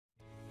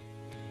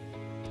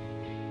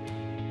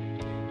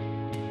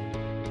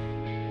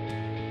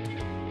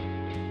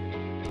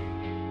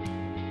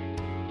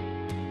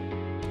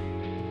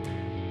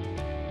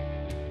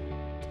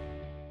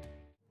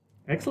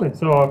Excellent.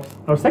 So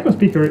our second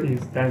speaker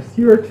is Dan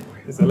Stewart.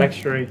 He's a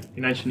lecturer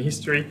in ancient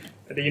history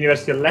at the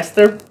University of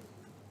Leicester.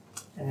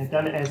 And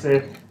Dan has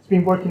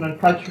been working on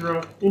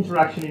cultural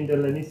interaction in the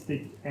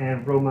Hellenistic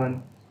and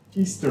Roman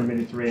Eastern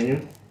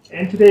Mediterranean.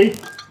 And today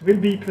we'll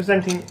be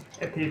presenting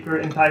a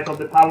paper entitled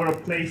The Power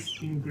of Place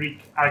in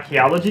Greek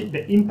Archaeology,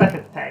 the Impact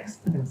of Text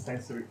and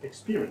Sensory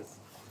Experience.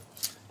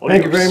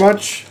 Thank you very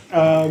much.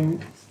 I'd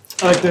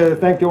like to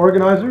thank the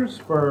organizers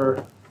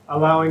for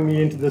allowing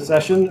me into this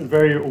session. I'm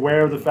very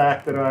aware of the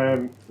fact that I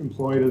am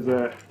employed as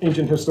an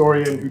ancient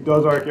historian who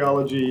does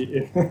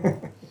archaeology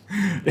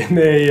in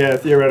a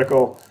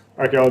theoretical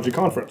archaeology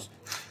conference.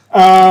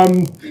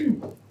 And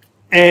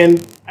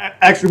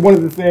actually one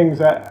of the things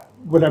that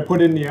when I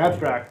put in the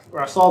abstract,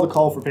 or I saw the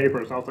call for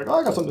papers, and I was like, oh,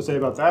 I got something to say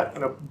about that,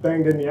 and I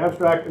banged in the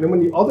abstract, and then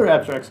when the other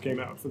abstracts came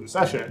out for the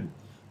session,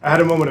 I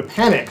had a moment of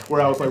panic where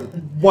I was like,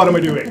 what am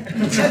I doing?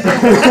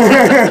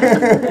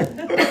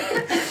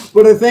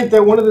 But I think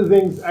that one of the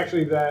things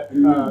actually that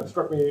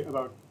struck me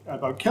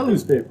about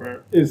Kelly's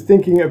paper is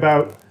thinking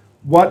about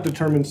what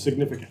determines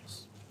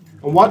significance.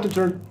 And what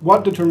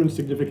determines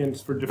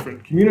significance for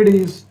different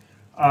communities,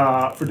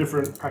 for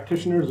different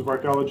practitioners of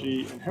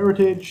archaeology and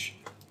heritage,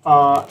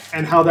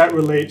 and how that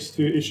relates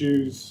to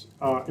issues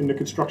in the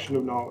construction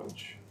of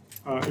knowledge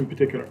in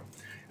particular.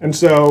 And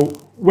so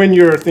when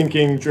you're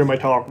thinking during my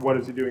talk, what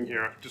is he doing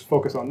here? Just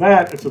focus on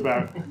that. It's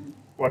about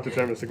what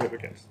determines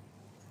significance.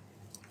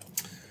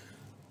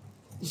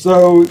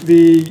 So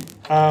the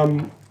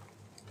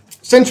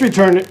century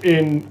turn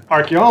in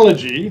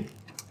archaeology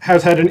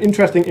has had an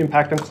interesting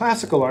impact on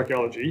classical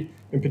archaeology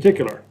in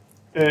particular,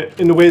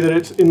 in the way that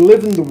it's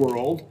enlivened the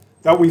world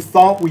that we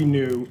thought we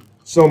knew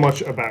so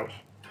much about.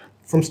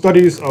 From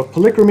studies of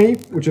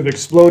polychromy, which have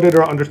exploded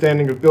our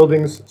understanding of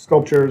buildings,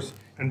 sculptures,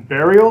 and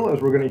burial,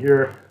 as we're going to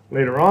hear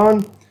later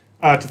on,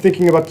 to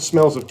thinking about the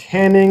smells of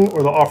tanning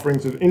or the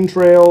offerings of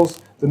entrails,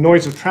 the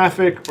noise of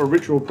traffic or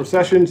ritual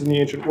processions in the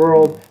ancient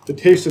world, the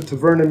taste of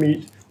taverna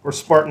meat or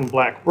Spartan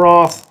black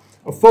broth.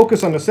 A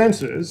focus on the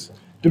senses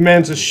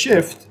demands a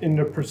shift in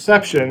the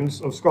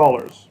perceptions of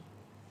scholars.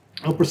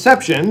 Now,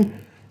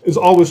 perception is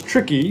always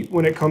tricky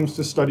when it comes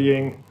to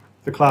studying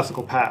the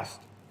classical past.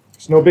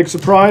 It's no big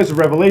surprise or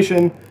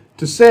revelation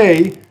to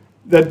say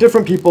that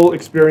different people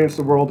experience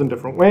the world in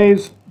different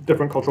ways,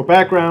 different cultural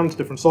backgrounds,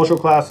 different social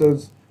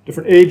classes,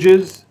 different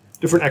ages,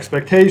 different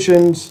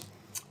expectations.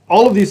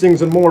 All of these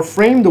things and more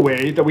frame the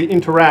way that we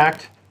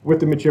interact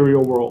with the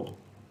material world.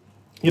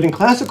 Yet in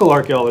classical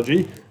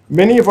archaeology,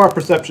 many of our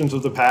perceptions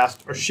of the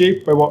past are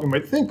shaped by what we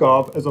might think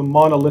of as a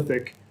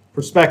monolithic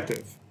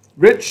perspective.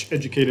 Rich,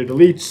 educated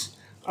elites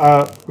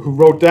who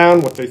wrote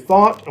down what they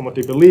thought and what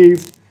they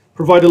believed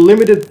provide a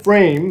limited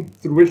frame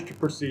through which to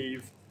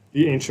perceive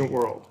the ancient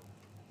world.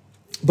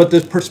 But the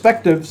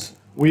perspectives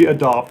we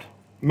adopt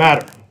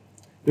matter.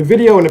 The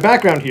video in the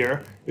background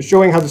here is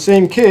showing how the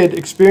same kid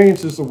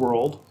experiences the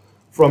world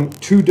from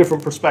two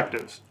different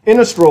perspectives, in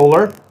a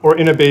stroller or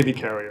in a baby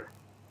carrier.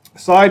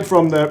 Aside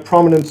from the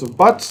prominence of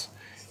butts,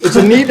 it's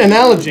a neat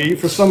analogy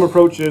for some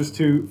approaches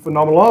to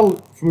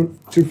phenomenology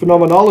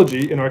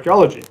in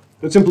archaeology,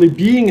 that simply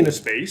being in a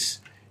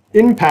space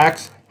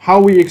impacts how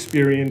we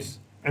experience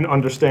and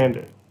understand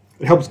it.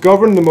 It helps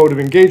govern the mode of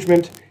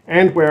engagement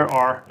and where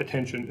our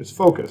attention is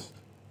focused.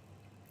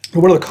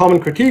 And one of the common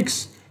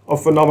critiques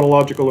of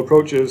phenomenological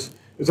approaches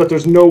is that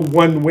there's no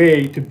one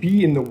way to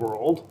be in the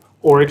world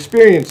or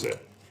experience it.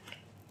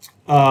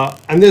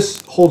 And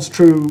this holds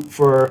true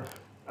for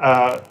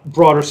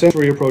broader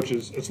sensory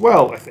approaches as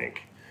well, I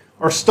think.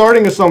 Our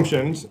starting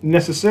assumptions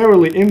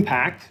necessarily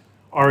impact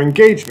our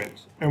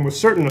engagement. And with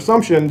certain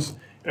assumptions,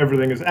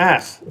 everything is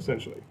ass,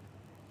 essentially.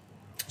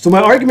 So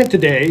my argument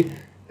today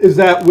is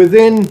that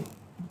within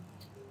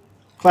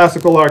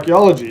classical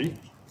archaeology,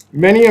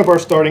 many of our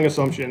starting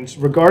assumptions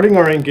regarding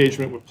our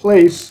engagement with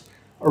place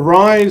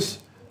arise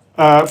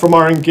from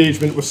our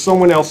engagement with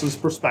someone else's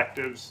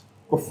perspectives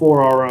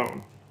before our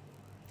own.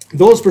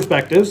 Those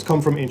perspectives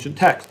come from ancient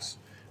texts,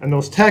 and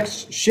those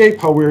texts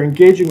shape how we're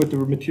engaging with the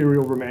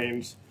material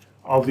remains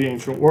of the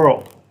ancient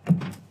world.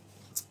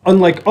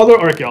 Unlike other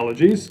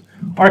archaeologies,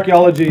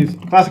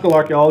 classical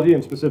archaeology,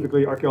 and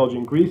specifically archaeology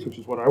in Greece, which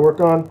is what I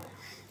worked on,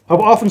 have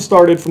often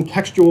started from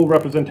textual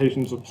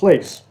representations of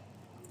place,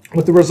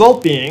 with the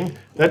result being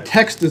that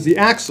text is the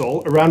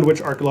axle around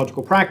which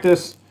archaeological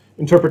practice,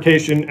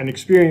 interpretation, and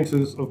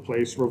experiences of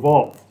place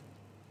revolve.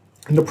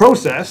 In the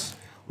process,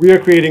 we are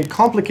creating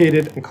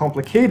complicated and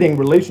complicating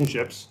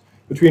relationships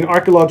between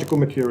archaeological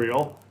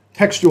material,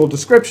 textual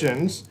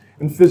descriptions,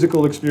 and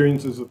physical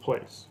experiences of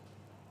place.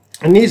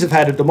 And these have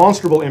had a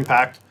demonstrable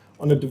impact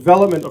on the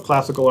development of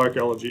classical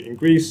archaeology in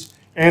Greece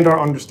and our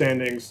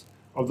understandings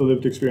of the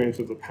lived experience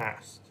of the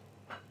past.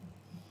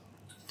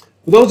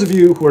 For those of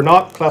you who are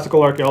not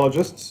classical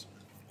archaeologists,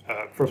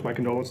 first my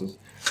condolences,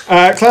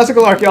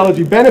 classical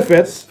archaeology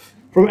benefits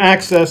from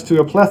access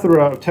to a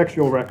plethora of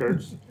textual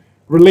records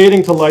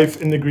relating to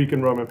life in the Greek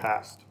and Roman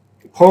past.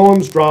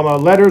 Poems, drama,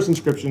 letters,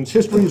 inscriptions,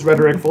 histories,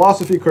 rhetoric,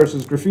 philosophy,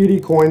 curses, graffiti,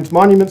 coins,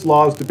 monuments,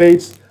 laws,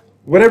 debates,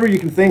 whatever you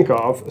can think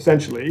of,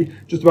 essentially,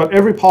 just about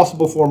every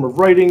possible form of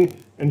writing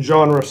and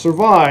genre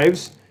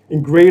survives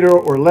in greater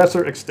or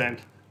lesser extent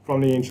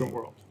from the ancient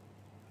world.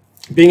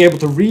 Being able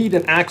to read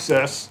and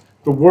access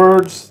the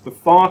words, the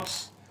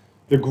thoughts,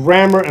 the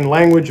grammar and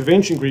language of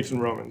ancient Greeks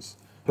and Romans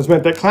has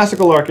meant that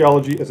classical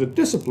archaeology as a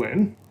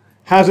discipline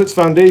has its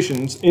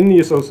foundations in the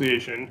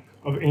association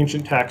of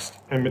ancient text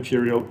and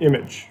material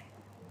image.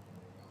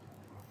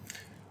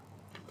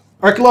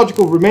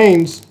 Archaeological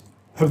remains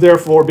have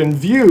therefore been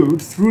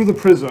viewed through the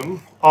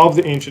prism of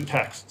the ancient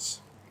texts.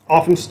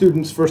 Often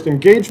students' first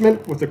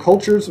engagement with the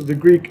cultures of the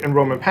Greek and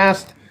Roman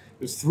past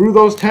is through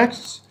those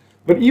texts,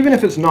 but even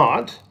if it's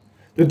not,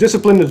 the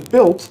discipline is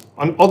built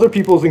on other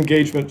people's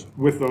engagement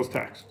with those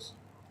texts.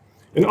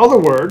 In other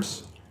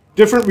words,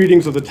 different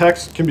readings of the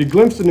text can be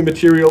glimpsed in the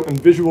material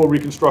and visual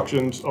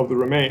reconstructions of the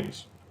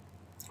remains.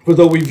 For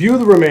though we view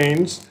the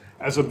remains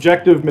as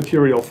objective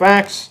material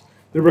facts,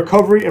 the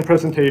recovery and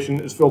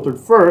presentation is filtered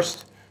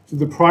first through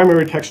the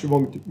primary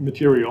textual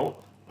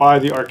material by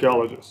the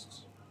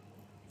archaeologists.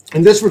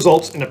 And this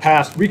results in a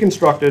past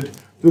reconstructed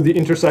through the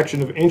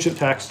intersection of ancient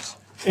texts,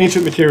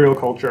 ancient material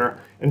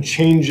culture, and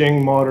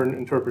changing modern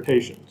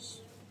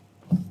interpretations.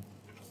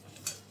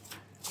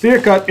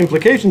 Clear-cut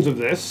implications of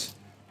this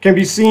can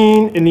be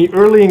seen in the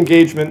early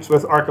engagements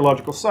with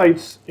archaeological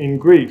sites in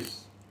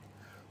Greece.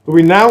 But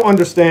we now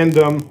understand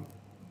them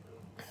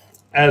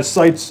as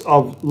sites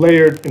of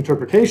layered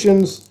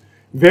interpretations,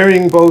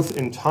 varying both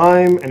in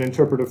time and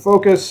interpretive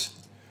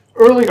focus.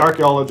 Early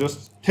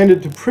archaeologists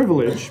tended to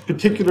privilege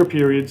particular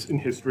periods in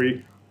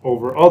history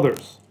over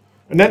others,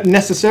 and that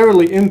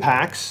necessarily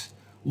impacts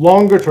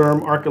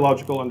longer-term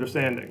archaeological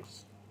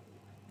understandings.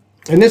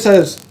 And this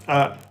has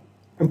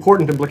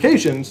important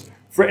implications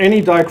for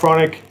any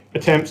diachronic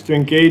attempts to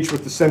engage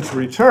with the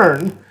century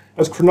turn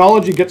as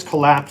chronology gets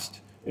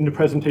collapsed in the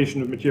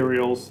presentation of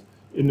materials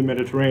in the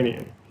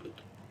Mediterranean.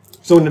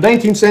 So in the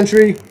 19th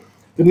century,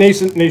 the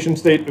nascent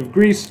nation-state of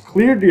Greece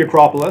cleared the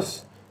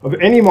Acropolis of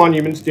any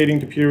monuments dating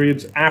to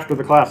periods after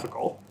the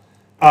classical,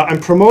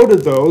 and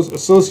promoted those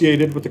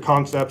associated with the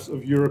concepts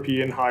of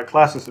European high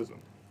classicism.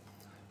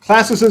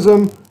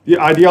 Classicism, the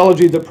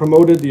ideology that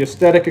promoted the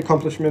aesthetic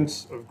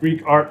accomplishments of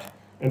Greek art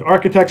and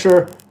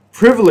architecture,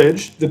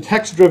 privileged the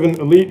text-driven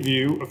elite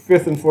view of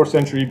 5th and 4th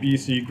century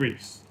BC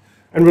Greece,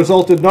 and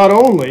resulted not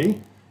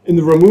only in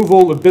the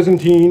removal of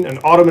Byzantine and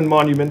Ottoman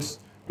monuments,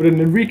 but in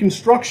the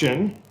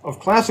reconstruction of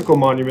classical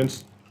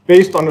monuments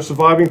based on the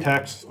surviving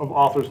texts of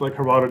authors like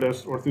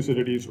Herodotus or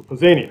Thucydides or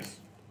Pausanias.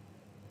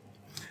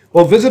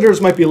 While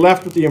visitors might be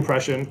left with the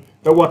impression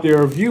that what they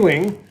are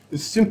viewing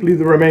is simply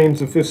the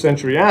remains of 5th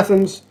century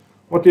Athens,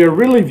 what they are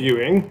really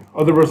viewing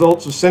are the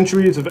results of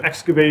centuries of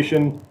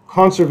excavation,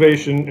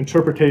 conservation,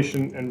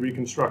 interpretation, and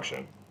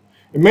reconstruction.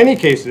 In many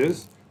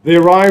cases, they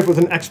arrive with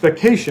an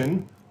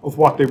expectation of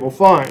what they will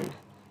find,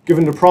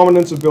 given the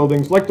prominence of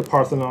buildings like the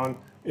Parthenon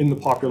in the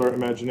popular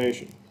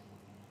imagination.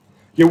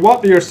 Yet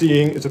what they are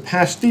seeing is a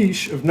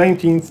pastiche of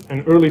 19th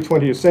and early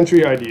 20th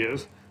century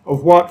ideas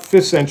of what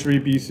 5th century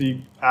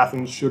BC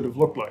Athens should have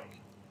looked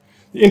like.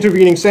 The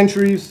intervening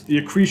centuries, the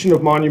accretion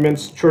of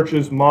monuments,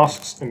 churches,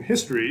 mosques, and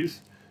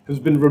histories has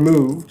been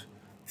removed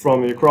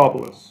from the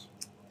Acropolis.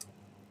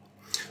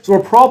 So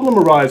a problem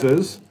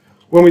arises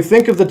when we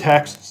think of the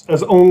texts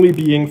as only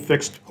being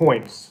fixed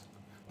points,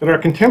 that our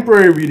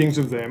contemporary readings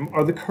of them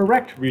are the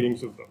correct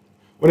readings of them,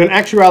 when in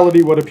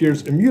actuality what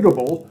appears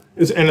immutable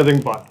is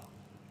anything but.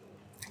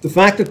 The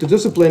fact that the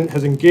discipline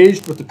has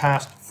engaged with the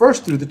past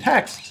first through the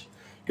text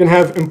can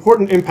have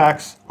important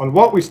impacts on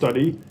what we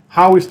study,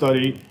 how we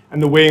study,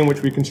 and the way in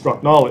which we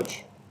construct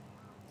knowledge.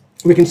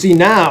 We can see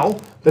now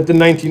that the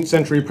 19th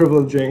century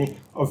privileging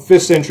of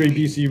 5th century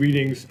BC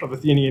readings of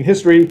Athenian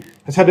history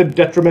has had a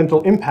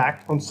detrimental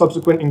impact on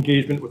subsequent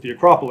engagement with the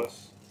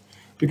Acropolis.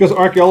 Because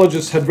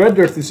archaeologists had read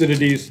their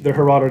Thucydides, their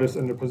Herodotus,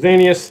 and their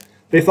Pausanias,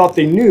 they thought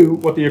they knew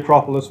what the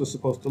Acropolis was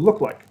supposed to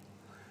look like.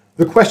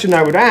 The question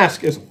I would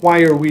ask is,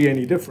 why are we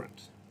any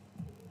different?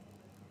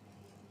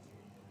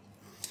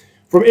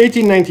 From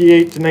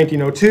 1898 to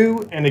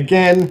 1902, and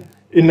again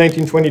in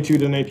 1922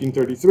 to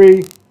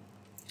 1933,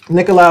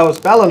 Nikolaos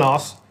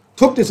Balanos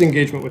took this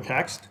engagement with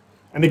text,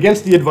 and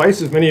against the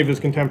advice of many of his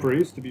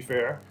contemporaries, to be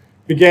fair,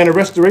 began a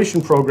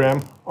restoration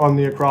program on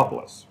the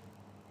Acropolis.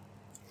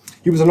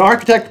 He was an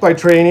architect by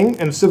training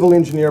and a civil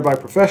engineer by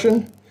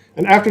profession,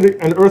 and after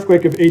an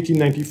earthquake of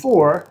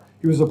 1894,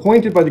 he was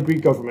appointed by the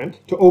Greek government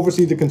to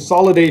oversee the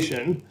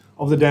consolidation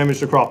of the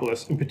damaged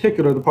Acropolis, in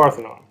particular the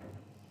Parthenon.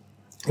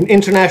 An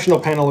international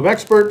panel of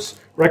experts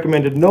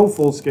recommended no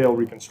full-scale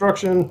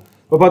reconstruction,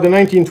 but by the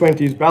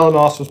 1920s,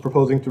 Balanos was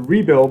proposing to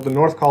rebuild the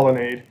North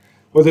Colonnade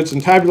with its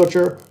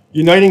entablature,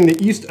 uniting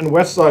the east and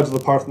west sides of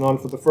the Parthenon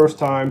for the first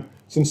time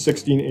since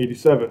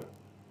 1687.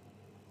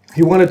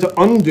 He wanted to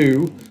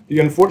undo the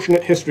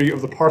unfortunate history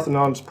of the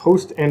Parthenon's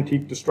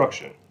post-antique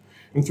destruction,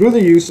 and through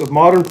the use of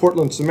modern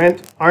Portland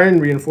cement, iron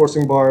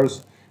reinforcing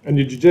bars, and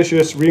the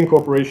judicious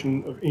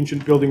reincorporation of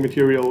ancient building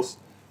materials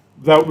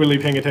without really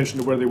paying attention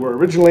to where they were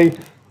originally,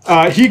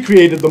 he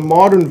created the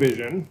modern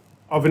vision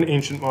of an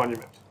ancient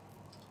monument.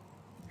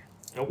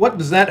 Now, what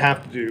does that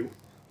have to do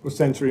with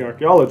sensory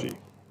archaeology?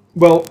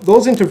 Well,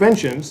 those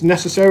interventions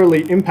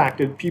necessarily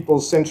impacted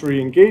people's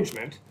sensory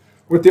engagement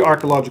with the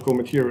archaeological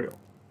material.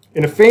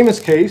 In a famous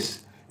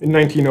case in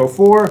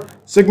 1904,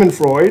 Sigmund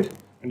Freud,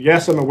 and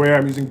yes, I'm aware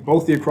I'm using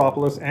both the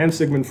Acropolis and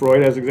Sigmund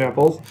Freud as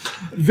examples,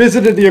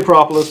 visited the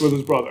Acropolis with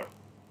his brother.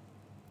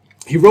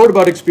 He wrote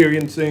about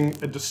experiencing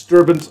a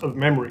disturbance of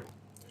memory,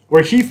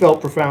 where he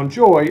felt profound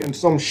joy and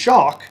some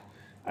shock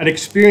at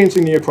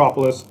experiencing the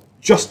Acropolis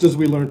just as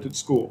we learned at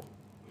school.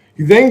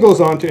 He then goes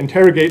on to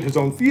interrogate his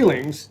own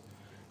feelings,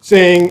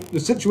 saying, "The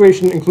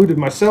situation included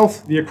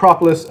myself, the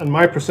Acropolis, and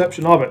my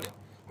perception of it.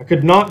 I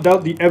could not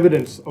doubt the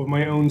evidence of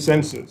my own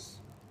senses."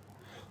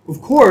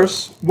 Of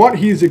course, what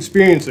he's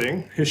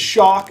experiencing, his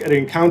shock at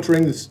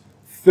encountering this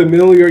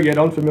familiar yet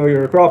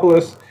unfamiliar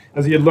Acropolis,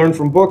 as he had learned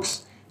from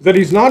books, is that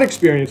he's not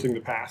experiencing the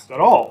past at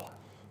all,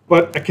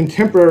 but a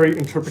contemporary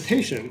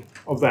interpretation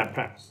of that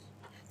past.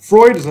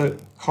 Freud is a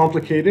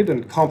complicated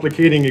and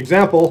complicating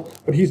example,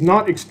 but he's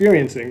not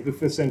experiencing the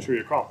 5th century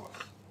Acropolis.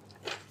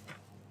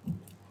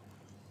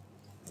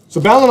 So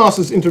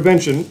Balanos's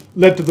intervention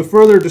led to the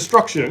further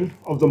destruction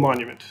of the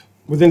monument.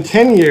 Within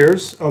 10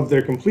 years of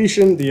their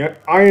completion, the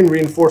iron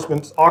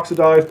reinforcements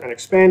oxidized and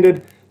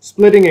expanded,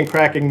 splitting and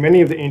cracking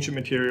many of the ancient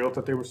materials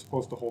that they were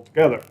supposed to hold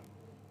together.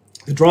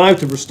 The drive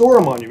to restore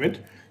a monument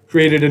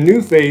created a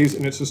new phase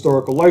in its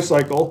historical life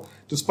cycle,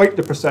 despite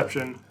the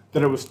perception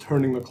that it was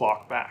turning the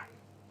clock back.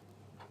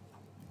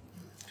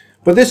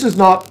 But this is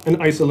not an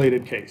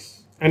isolated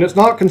case, and it's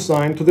not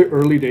consigned to the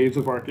early days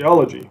of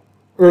archaeology.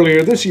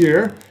 Earlier this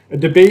year, a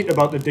debate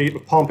about the date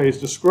of Pompeii's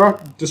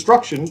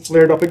destruction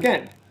flared up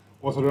again.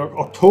 Was it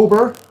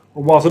October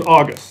or was it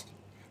August?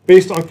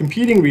 Based on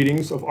competing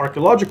readings of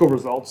archaeological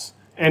results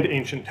and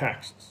ancient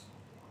texts.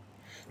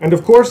 And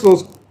of course,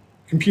 those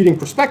competing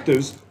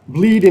perspectives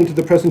bleed into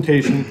the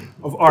presentation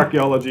of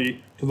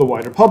archaeology to the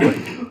wider public.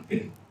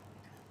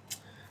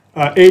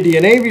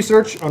 ADNA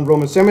research on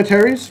Roman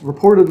cemeteries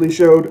reportedly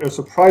showed a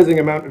surprising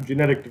amount of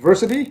genetic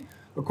diversity,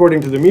 according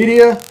to the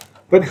media,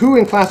 but who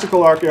in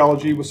classical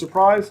archaeology was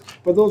surprised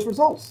by those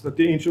results, that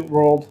the ancient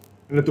world,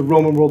 and that the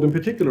Roman world in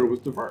particular, was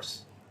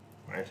diverse?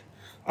 Right?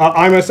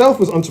 I myself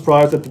was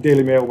unsurprised that the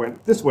Daily Mail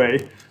went this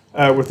way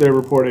with their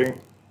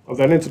reporting of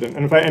that incident.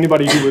 And in fact,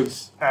 anybody who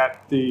was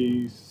at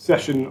the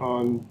session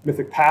on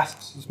mythic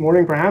pasts this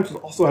morning, perhaps,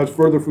 also has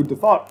further food to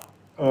thought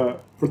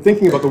for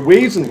thinking about the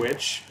ways in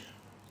which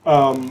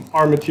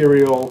our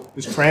material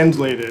is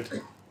translated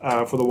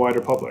for the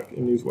wider public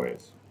in these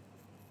ways.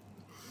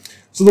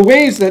 So the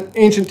ways that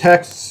ancient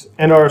texts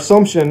and our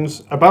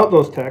assumptions about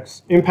those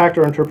texts impact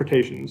our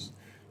interpretations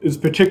is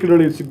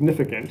particularly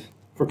significant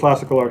for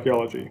classical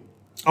archaeology.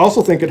 I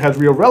also think it has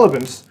real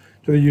relevance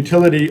to the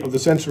utility of the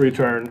sensory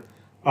turn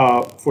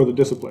for the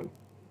discipline.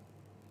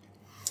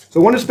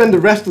 So I want to spend the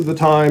rest of the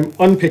time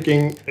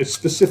unpicking a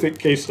specific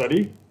case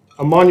study,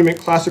 a monument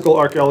classical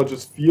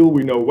archaeologists feel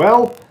we know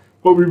well,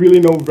 but we really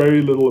know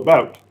very little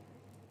about.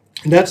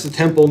 And that's the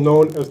temple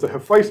known as the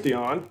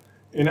Hephaistos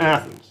in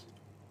Athens.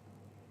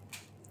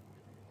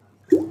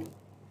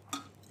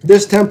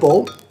 This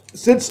temple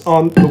sits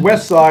on the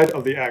west side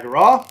of the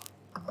Agora,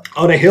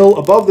 on a hill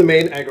above the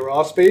main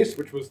Agora space,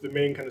 which was the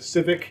main kind of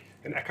civic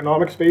and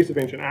economic space of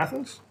ancient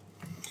Athens.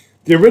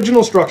 The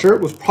original structure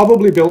was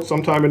probably built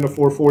sometime in the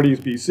 440s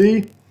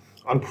BC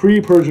on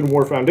pre-Persian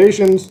War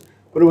foundations,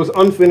 but it was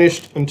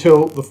unfinished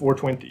until the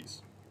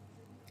 420s.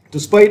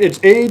 Despite its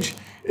age,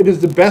 it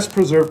is the best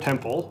preserved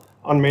temple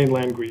on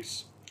mainland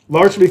Greece,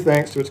 largely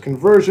thanks to its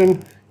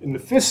conversion in the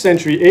 5th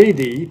century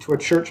AD to a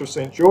church of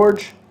St.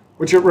 George,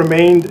 which it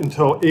remained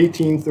until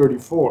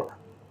 1834.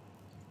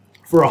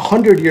 For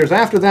 100 years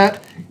after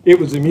that, it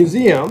was a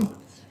museum,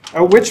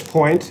 at which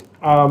point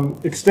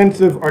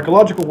extensive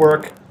archaeological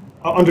work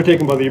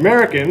undertaken by the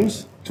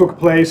Americans took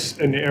place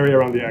in the area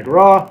around the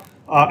Agora,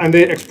 and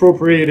they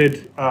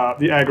expropriated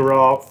the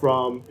Agora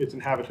from its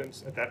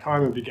inhabitants at that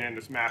time and began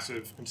this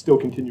massive and still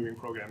continuing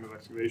program of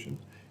excavation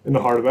in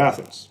the heart of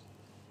Athens.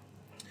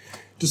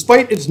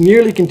 Despite its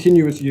nearly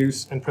continuous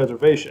use and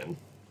preservation,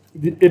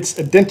 its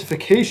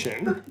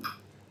identification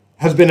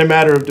has been a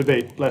matter of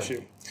debate, bless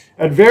you.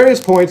 At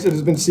various points, it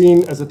has been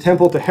seen as a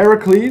temple to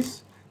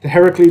Heracles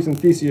and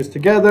Theseus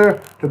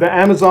together, to the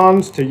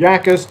Amazons, to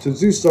Iacchus, to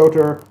Zeus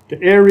Soter,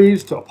 to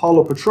Ares, to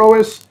Apollo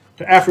Petrois,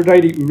 to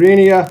Aphrodite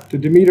Urania, to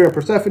Demeter and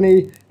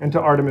Persephone, and to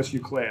Artemis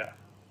Euclea.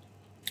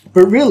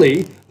 But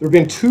really, there have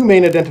been two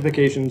main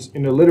identifications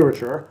in the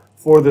literature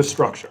for this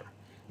structure,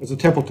 as a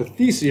temple to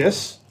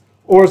Theseus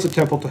or as a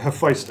temple to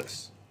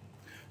Hephaistos.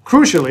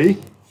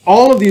 Crucially,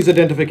 all of these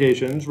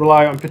identifications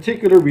rely on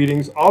particular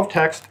readings of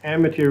text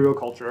and material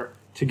culture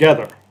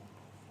together.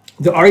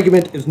 The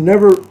argument is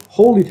never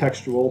wholly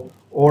textual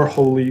or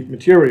wholly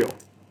material.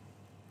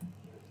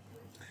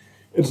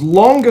 Its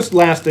longest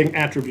lasting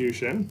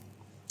attribution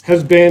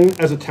has been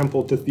as a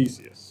temple to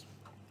Theseus.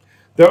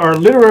 There are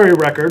literary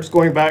records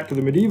going back to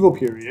the medieval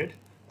period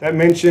that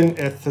mention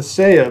a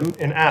Theseum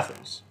in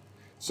Athens.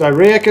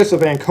 Cyriacus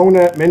of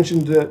Ancona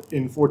mentioned it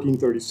in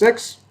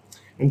 1436,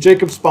 and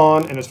Jacob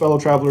Spon and his fellow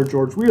traveler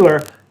George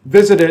Wheeler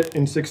visit it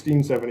in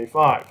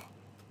 1675.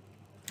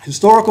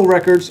 Historical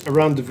records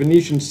around the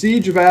Venetian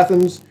siege of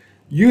Athens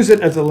use it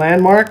as a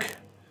landmark.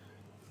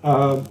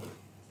 Here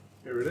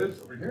it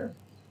is, over here,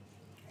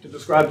 to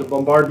describe the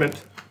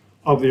bombardment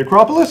of the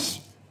Acropolis.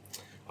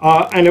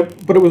 But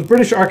it was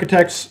British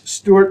architects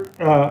Stewart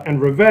and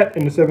Rivett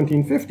in the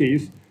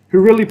 1750s who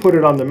really put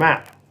it on the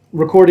map,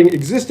 recording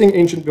existing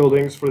ancient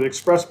buildings for the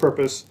express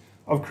purpose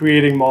of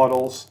creating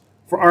models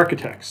for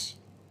architects.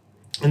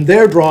 And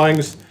their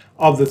drawings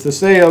of the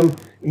Theseum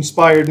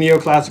inspired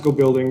neoclassical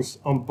buildings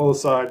on both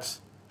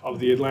sides of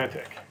the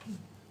Atlantic.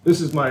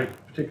 This is my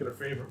particular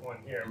favorite one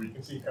here, where you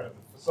can see kind of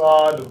the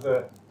facade of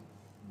the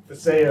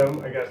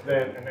Theseum, I guess,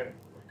 then, and then,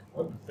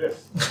 what is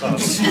this?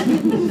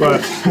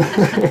 But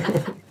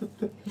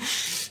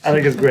I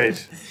think it's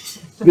great.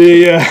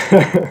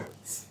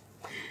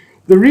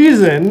 The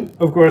reason,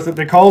 of course, that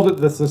they called it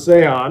the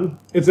Theseon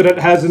is that it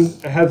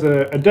has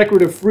a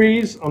decorative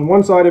frieze on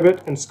one side of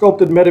it and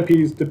sculpted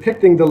metopes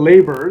depicting the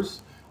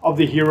labors of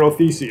the hero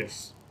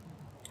Theseus.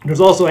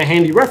 There's also a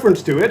handy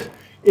reference to it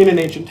in an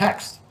ancient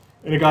text,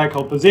 in a guy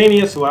called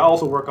Pausanias, who I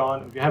also work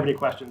on. If you have any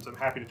questions, I'm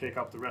happy to take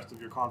up the rest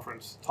of your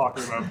conference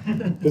talking about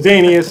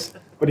Pausanias.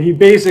 But he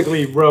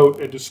basically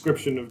wrote a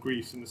description of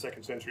Greece in the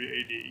 2nd century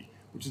AD,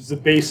 which is the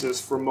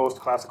basis for most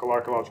classical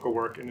archaeological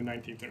work in the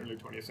 19th and early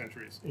 20th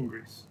centuries in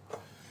Greece.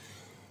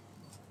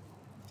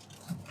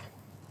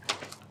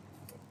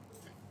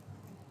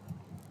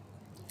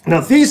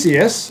 Now,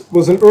 Theseus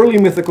was an early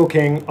mythical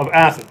king of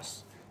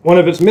Athens, one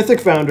of its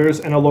mythic founders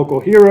and a local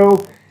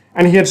hero,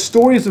 and he had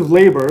stories of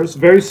labors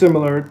very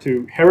similar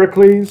to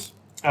Heracles,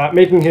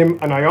 making him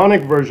an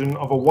Ionic version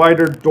of a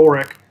wider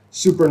Doric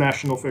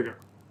supranational figure.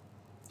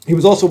 He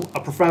was also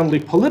a profoundly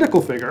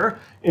political figure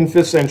in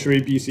 5th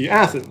century BC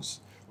Athens,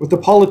 with the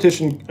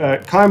politician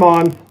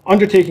Cimon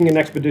undertaking an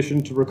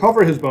expedition to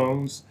recover his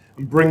bones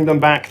and bring them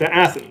back to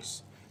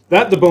Athens.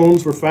 That the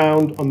bones were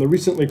found on the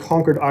recently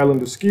conquered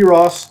island of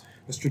Skyros,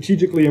 a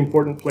strategically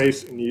important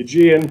place in the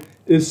Aegean,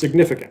 is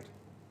significant.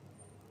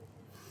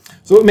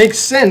 So it makes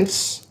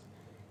sense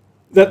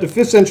that the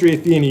 5th century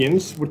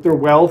Athenians, with their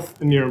wealth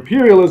and their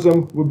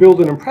imperialism, would build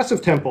an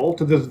impressive temple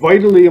to this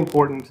vitally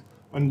important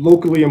and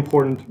locally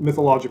important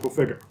mythological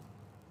figure.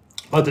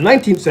 By the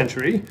 19th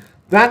century,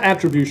 that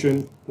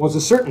attribution was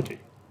a certainty.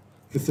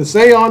 The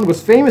Theseon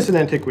was famous in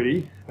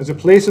antiquity as a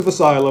place of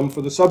asylum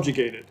for the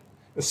subjugated,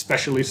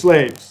 especially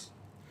slaves.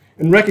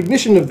 In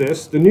recognition of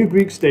this, the new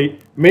Greek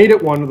state made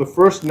it one of the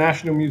first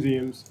national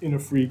museums in a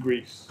free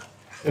Greece.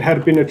 It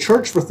had been a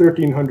church for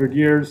 1,300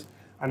 years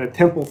and a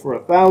temple for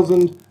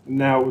 1,000, and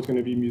now it was going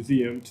to be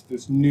museumed to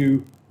this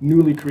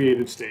newly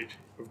created state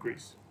of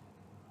Greece.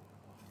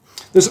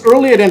 This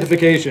early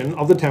identification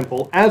of the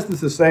temple as the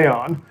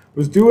Theseon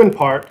was due in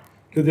part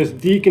to this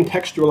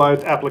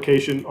decontextualized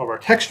application of our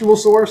textual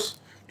source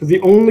to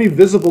the only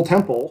visible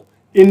temple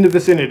in the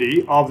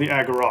vicinity of the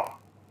Agora.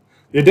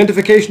 The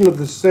identification of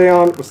the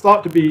Theseon was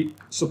thought to be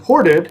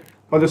supported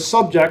by the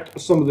subject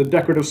of some of the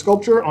decorative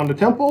sculpture on the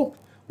temple,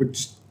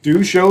 which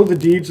do show the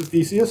deeds of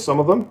Theseus, some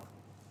of them.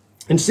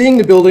 And seeing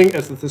the building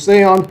as the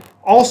Theseon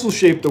also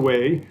shaped the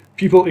way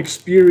people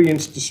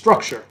experienced the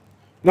structure,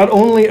 not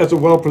only as a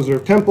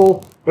well-preserved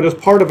temple, but as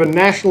part of a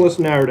nationalist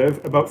narrative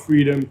about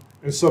freedom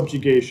and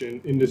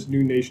subjugation in this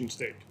new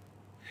nation-state.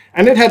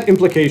 And it had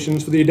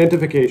implications for the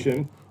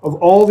identification of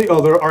all the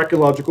other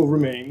archaeological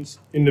remains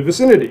in the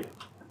vicinity.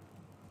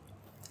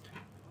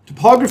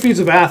 Topographies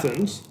of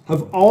Athens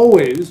have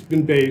always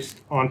been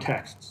based on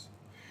texts,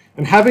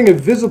 and having a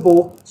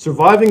visible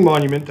surviving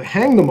monument to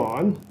hang them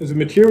on as a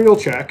material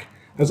check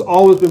has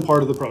always been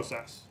part of the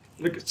process.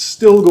 Like, it's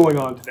still going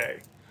on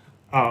today.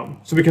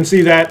 So we can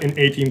see that in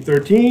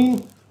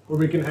 1813, where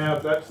we can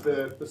have, that's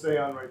the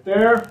Theseon right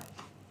there.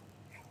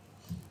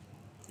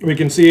 We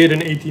can see it in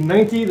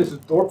 1890. This is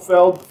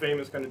Dorpfeld, the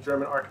famous kind of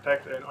German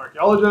architect and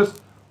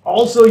archaeologist,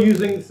 also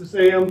using the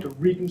Theseum to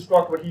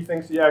reconstruct what he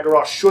thinks the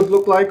Agora should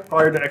look like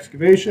prior to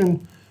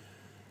excavation.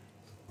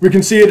 We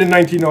can see it in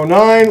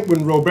 1909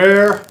 when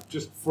Robert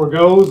just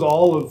forgoes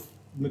all of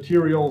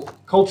material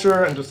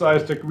culture and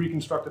decides to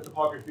reconstruct the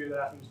topography of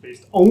Athens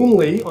based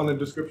only on the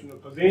description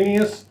of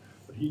Pausanias.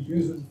 But he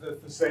uses the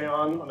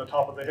Theseon on the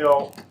top of the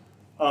hill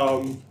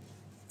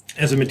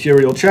as a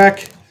material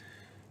check.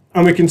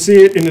 And we can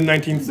see it in the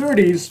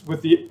 1930s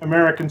with the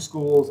American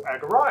school's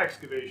Agora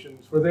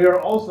excavations, where they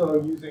are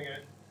also using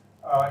it.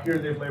 Here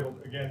they've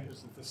labeled, again,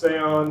 as the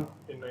Theseon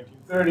in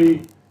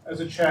 1930 as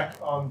a check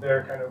on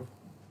their kind of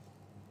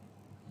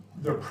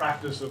their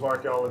practice of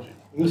archaeology.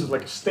 And this is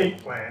like a state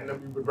plan that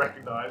we would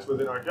recognize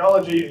within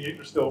archaeology, and yet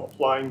you're still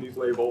applying these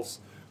labels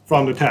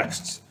from the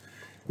texts.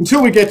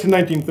 Until we get to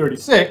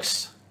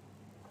 1936,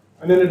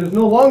 and then it is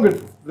no longer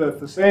the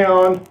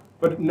Theseon,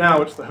 but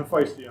now it's the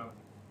Hephaistos.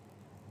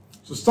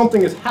 So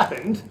something has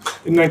happened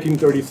in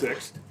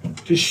 1936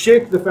 to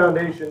shake the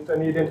foundations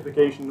and the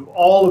identification of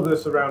all of the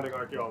surrounding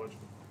archaeology.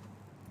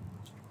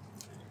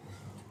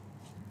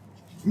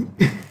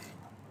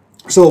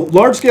 So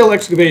large-scale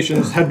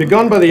excavations had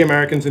begun by the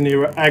Americans in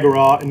the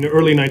Agora in the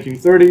early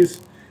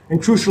 1930s,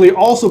 and crucially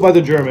also by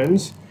the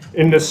Germans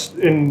in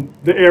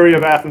the area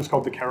of Athens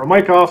called the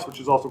Kerameikos, which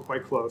is also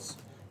quite close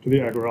to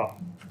the Agora.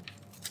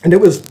 And it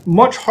was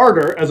much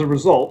harder, as a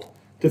result,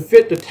 to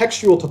fit the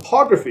textual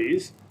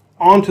topographies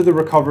onto the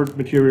recovered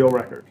material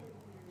record.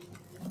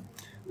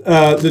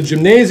 The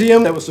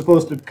gymnasium that was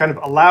supposed to kind of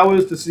allow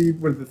us to see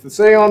where the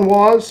Theseion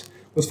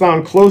was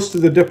found close to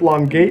the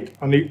Diplon Gate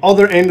on the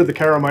other end of the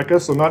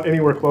Kerameikos, so not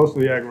anywhere close to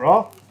the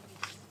Agora.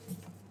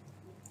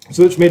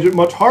 So which made it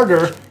much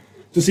harder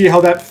to see how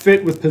that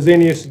fit with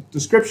Pausanias'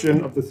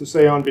 description of the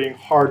Theseion being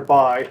hard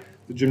by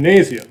the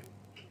gymnasium.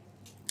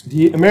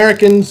 The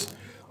Americans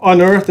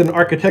unearthed an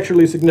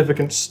architecturally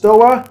significant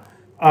stoa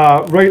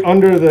right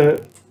under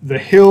the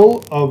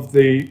hill of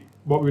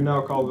what we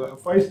now call the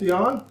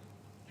Hephaistos.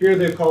 Here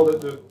they've called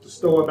it the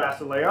Stoa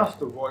Basileus,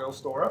 the royal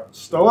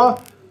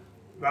stoa.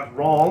 That's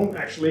wrong,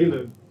 actually.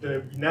 We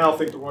now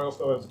think the royal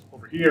stoa is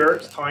over here.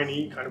 It's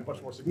tiny, kind of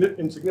much more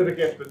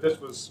insignificant, but this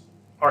was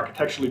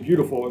architecturally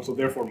beautiful, and so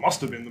therefore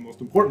must have been the most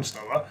important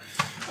stoa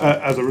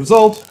as a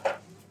result.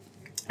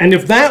 And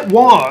if that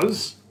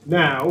was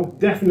now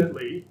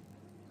definitely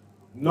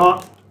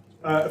not,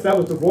 if that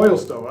was the royal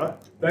stoa,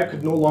 that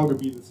could no longer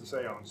be the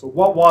Theseion. So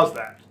what was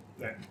that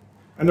then?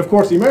 And of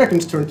course the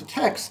Americans turned to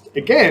text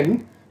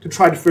again to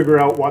try to figure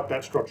out what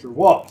that structure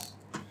was.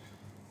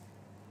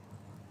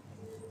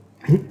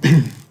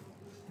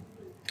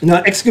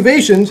 Now,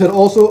 excavations had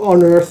also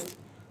unearthed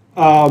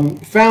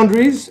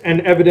foundries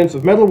and evidence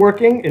of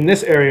metalworking in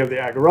this area of the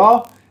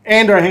Agora,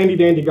 and our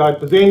handy-dandy guide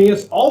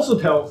Pausanias also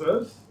tells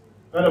us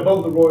that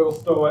above the royal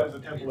stoa is the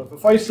Temple of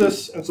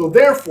Hephaistos, and so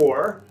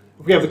therefore,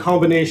 if we have the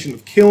combination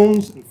of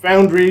kilns and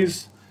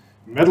foundries,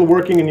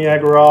 metalworking in the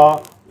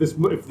Agora,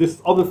 if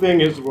this other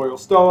thing is the royal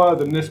stoa,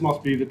 then this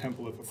must be the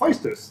Temple of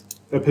Hephaistos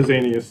that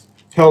Pausanias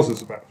tells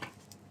us about.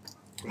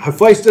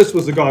 Hephaistos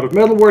was the god of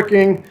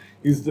metalworking.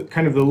 He's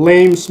kind of the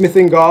lame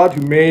smithing god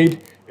who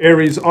made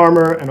Ares'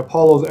 armor and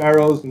Apollo's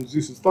arrows and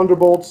Zeus's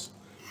thunderbolts.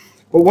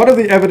 But what of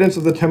the evidence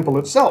of the temple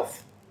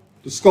itself?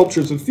 The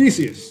sculptures of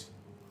Theseus?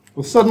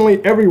 Well,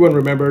 suddenly everyone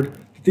remembered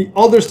that the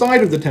other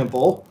side of the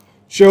temple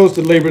shows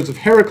the labors of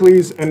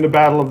Heracles and the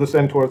battle of the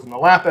centaurs and the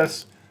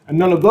Lapis, and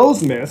none of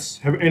those myths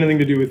have anything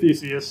to do with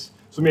Theseus,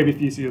 so maybe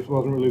Theseus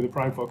wasn't really the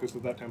prime focus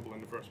of that temple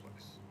in the first place.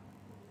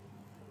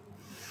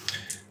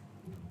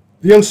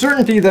 The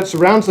uncertainty that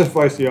surrounds the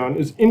Hephaistos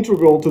is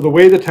integral to the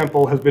way the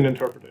temple has been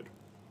interpreted.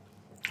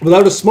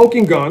 Without a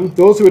smoking gun,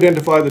 those who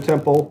identify the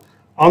temple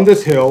on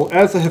this hill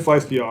as the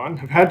Hephaistos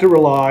have had to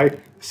rely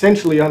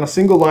essentially on a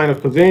single line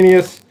of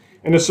Pausanias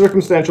and a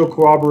circumstantial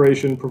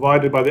corroboration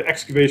provided by the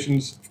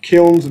excavations of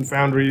kilns and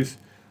foundries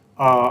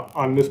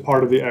on this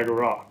part of the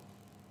Agora.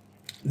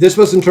 This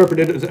was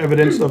interpreted as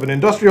evidence of an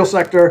industrial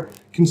sector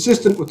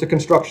consistent with the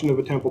construction of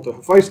a temple to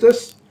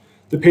Hephaistos,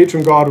 the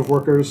patron god of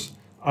workers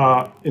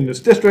in this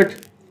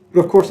district,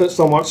 but of course that's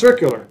somewhat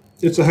circular.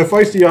 It's a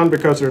Hephaistos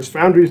because there's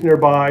foundries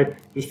nearby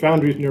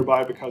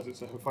because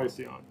it's a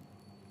Hephaistos.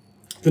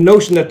 The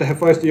notion that the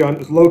Hephaistos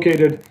is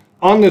located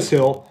on this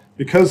hill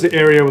because the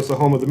area was the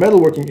home of the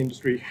metalworking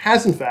industry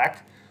has in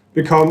fact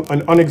become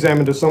an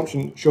unexamined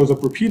assumption that shows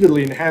up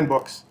repeatedly in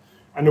handbooks.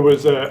 And there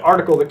was an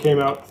article that came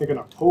out, I think in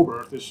October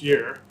of this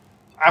year,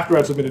 after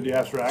I submitted the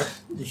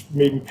abstract, which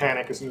made me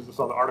panic as soon as I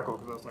saw the article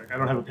because I was like, I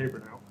don't have a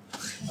paper now.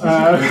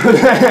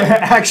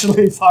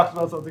 Actually talks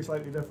about something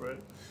slightly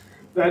different.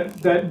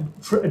 That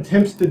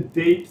attempts to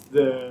date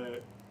the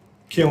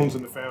kilns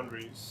and the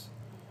foundries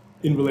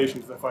in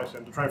relation to the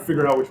Hephaistos to try and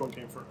figure out which one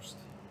came first.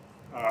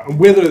 And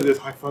whether this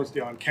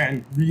Hephaistos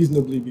can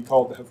reasonably be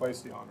called the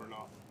Hephaistos or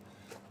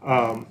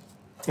not.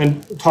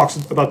 And talks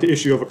about the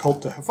issue of a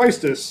cult to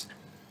Hephaistos,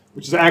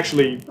 which is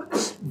actually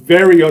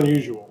very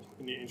unusual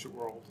in the ancient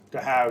world to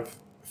have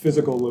a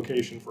physical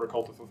location for a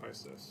cult of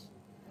Hephaistos.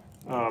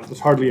 There's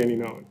hardly any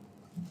known.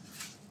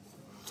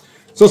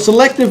 So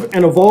selective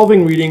and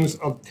evolving readings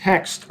of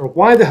text are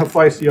why the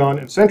Hephaistos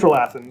in central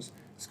Athens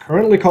is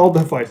currently called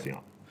the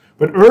Hephaistos.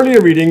 But earlier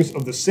readings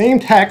of the same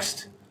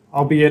text,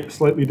 albeit a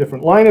slightly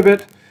different line of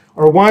it,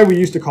 are why we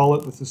used to call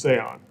it the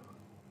Theseion.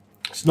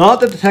 It's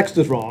not that the text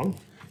is wrong,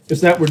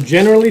 it's that we're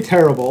generally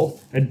terrible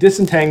at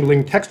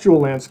disentangling textual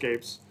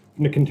landscapes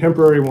from the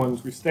contemporary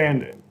ones we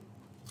stand in.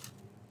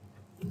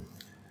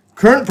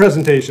 Current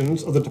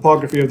presentations of the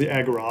topography of the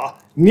Agora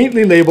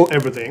neatly label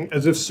everything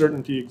as if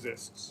certainty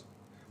exists.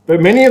 But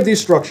many of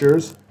these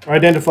structures are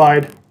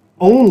identified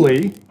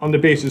only on the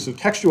basis of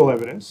textual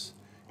evidence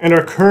and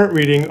our current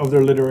reading of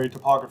their literary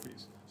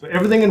topographies. So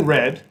everything in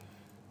red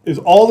is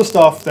all the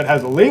stuff that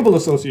has a label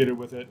associated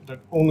with it that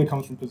only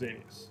comes from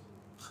Pausanias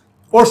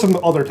or some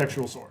other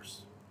textual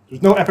source.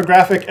 There's no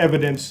epigraphic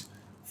evidence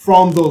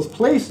from those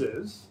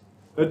places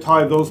that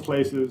tie those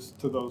places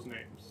to those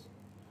names.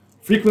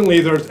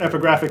 Frequently, there's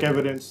epigraphic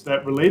evidence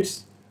that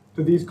relates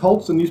to these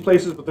cults and these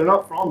places, but they're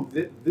not from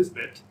this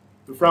bit.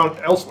 They're found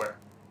elsewhere,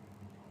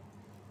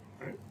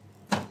 right?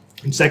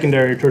 In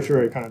secondary or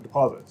tertiary kind of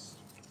deposits.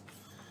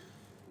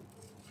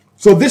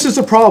 So this is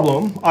a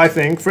problem, I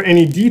think, for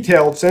any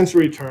detailed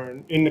sensory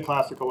turn in the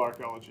classical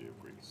archaeology of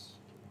Greece.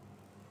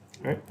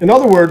 Right? In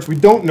other words, we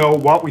don't know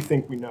what we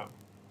think we know.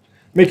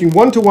 Making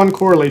one-to-one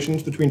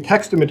correlations between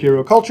text and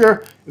material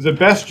culture is at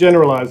best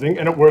generalizing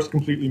and at worst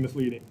completely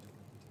misleading.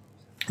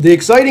 The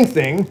exciting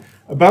thing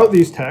about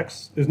these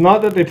texts is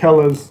not that they tell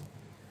us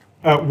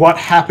what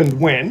happened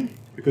when,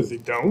 because they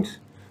don't,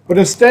 but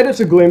instead it's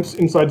a glimpse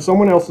inside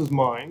someone else's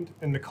mind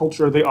and the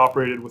culture they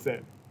operated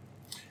within.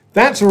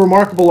 That's a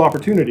remarkable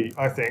opportunity,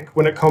 I think,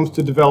 when it comes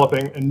to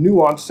developing a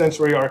nuanced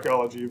sensory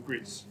archaeology of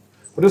Greece.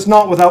 But it's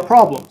not without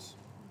problems.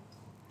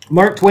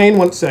 Mark Twain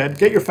once said,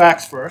 "Get your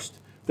facts first,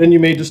 then you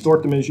may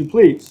distort them as you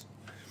please."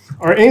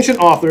 Our ancient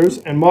authors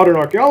and modern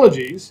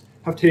archaeologies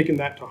have taken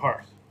that to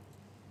heart.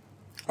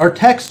 Our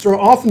texts are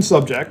often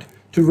subject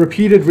to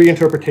repeated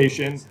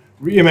reinterpretation,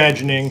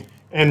 reimagining,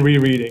 and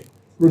rereading,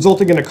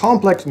 resulting in a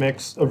complex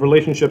mix of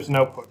relationships and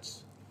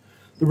outputs.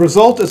 The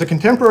result is a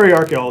contemporary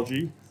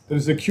archaeology that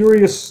is a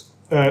curious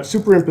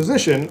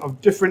superimposition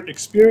of different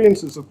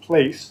experiences of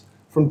place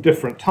from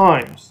different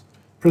times,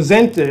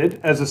 presented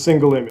as a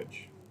single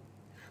image.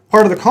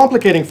 Part of the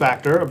complicating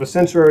factor of a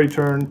sensory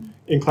turn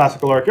in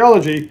classical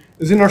archaeology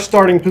is in our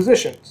starting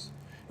positions.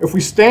 If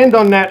we stand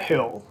on that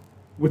hill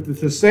with the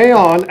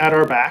Thessaion at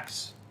our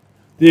backs,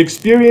 the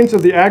experience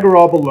of the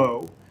agora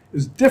below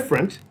is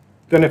different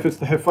than if it's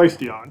the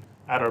Hephaistos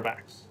at our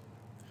backs.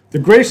 The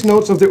grace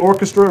notes of the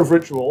orchestra of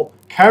ritual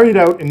carried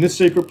out in this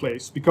sacred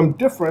place become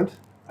different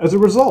as a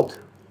result.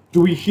 Do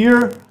we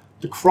hear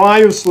the cry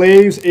of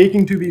slaves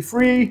aching to be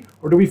free,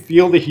 or do we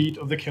feel the heat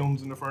of the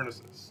kilns and the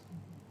furnaces?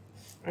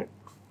 Right?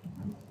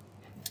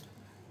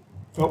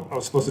 Oh, I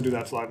was supposed to do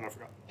that slide and I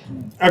forgot.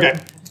 Okay,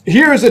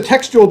 here is a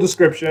textual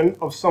description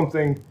of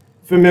something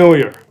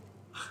familiar.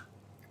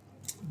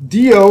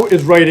 Dio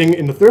is writing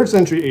in the 3rd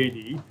century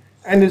AD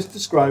and is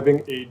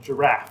describing a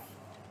giraffe,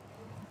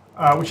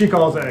 which he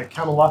calls a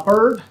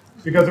camelopard,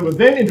 because it was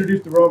then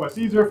introduced to Rome by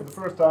Caesar for the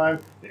first time.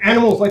 The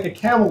animal is like a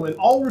camel in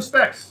all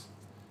respects,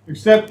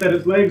 except that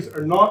its legs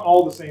are not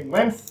all the same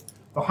length,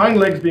 the hind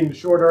legs being the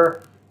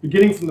shorter.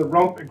 Beginning from the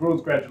rump, it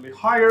grows gradually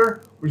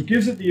higher, which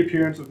gives it the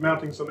appearance of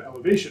mounting some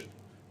elevation.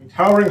 And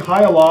towering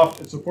high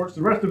aloft, it supports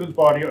the rest of its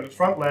body on its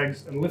front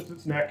legs and lifts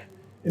its neck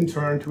in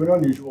turn to an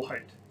unusual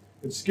height.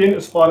 Its skin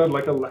is spotted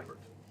like a leopard.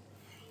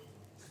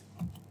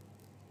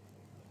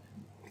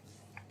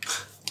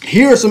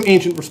 Here are some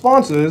ancient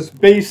responses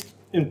based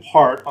in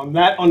part on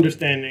that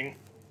understanding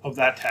of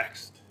that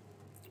text.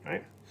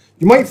 Right?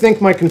 You might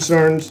think my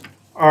concerns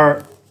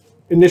are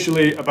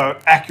initially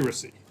about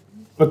accuracy,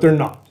 but they're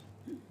not.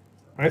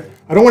 Right?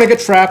 I don't want to get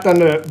trapped on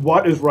the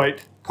what is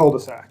right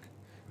cul-de-sac.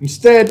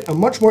 Instead, I'm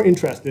much more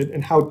interested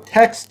in how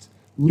text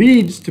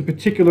leads to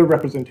particular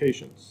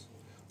representations.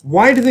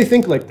 Why do they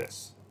think like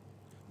this?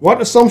 What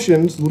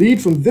assumptions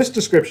lead from this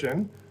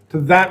description to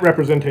that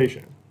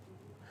representation?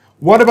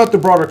 What about the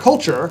broader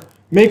culture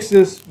makes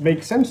this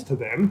make sense to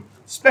them,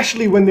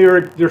 especially when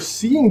they're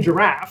seeing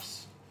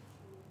giraffes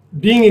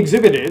being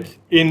exhibited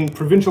in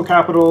provincial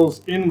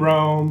capitals, in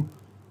Rome,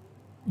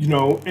 you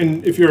know,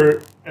 and if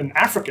you're an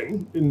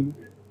African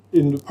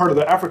in part of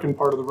the African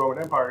part of the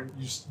Roman Empire,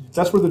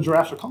 that's where the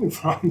giraffes are coming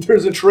from.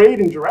 There's a trade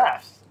in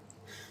giraffes.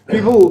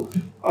 People,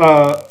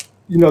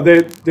 you know,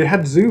 they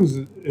had zoos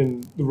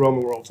in the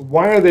Roman world. So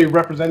why are they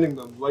representing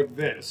them like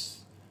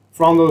this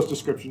from those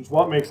descriptions?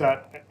 What makes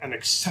that an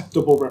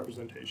acceptable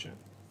representation?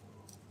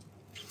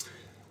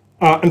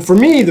 And for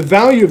me, the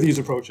value of these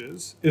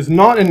approaches is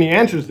not in the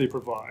answers they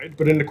provide,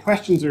 but in the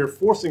questions they're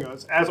forcing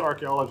us as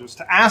archaeologists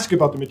to ask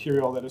about the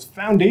material that is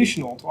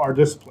foundational to our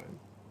discipline.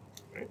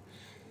 Right?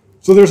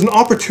 So there's an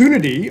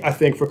opportunity, I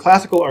think, for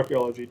classical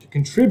archaeology to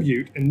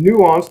contribute a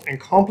nuanced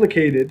and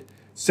complicated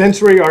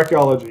sensory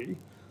archaeology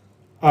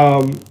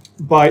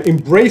by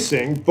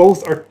embracing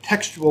both our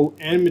textual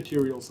and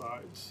material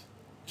sides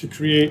to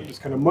create this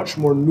kind of much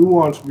more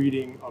nuanced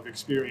reading of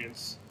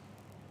experience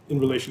in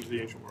relation to the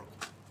ancient world.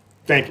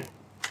 Thank you.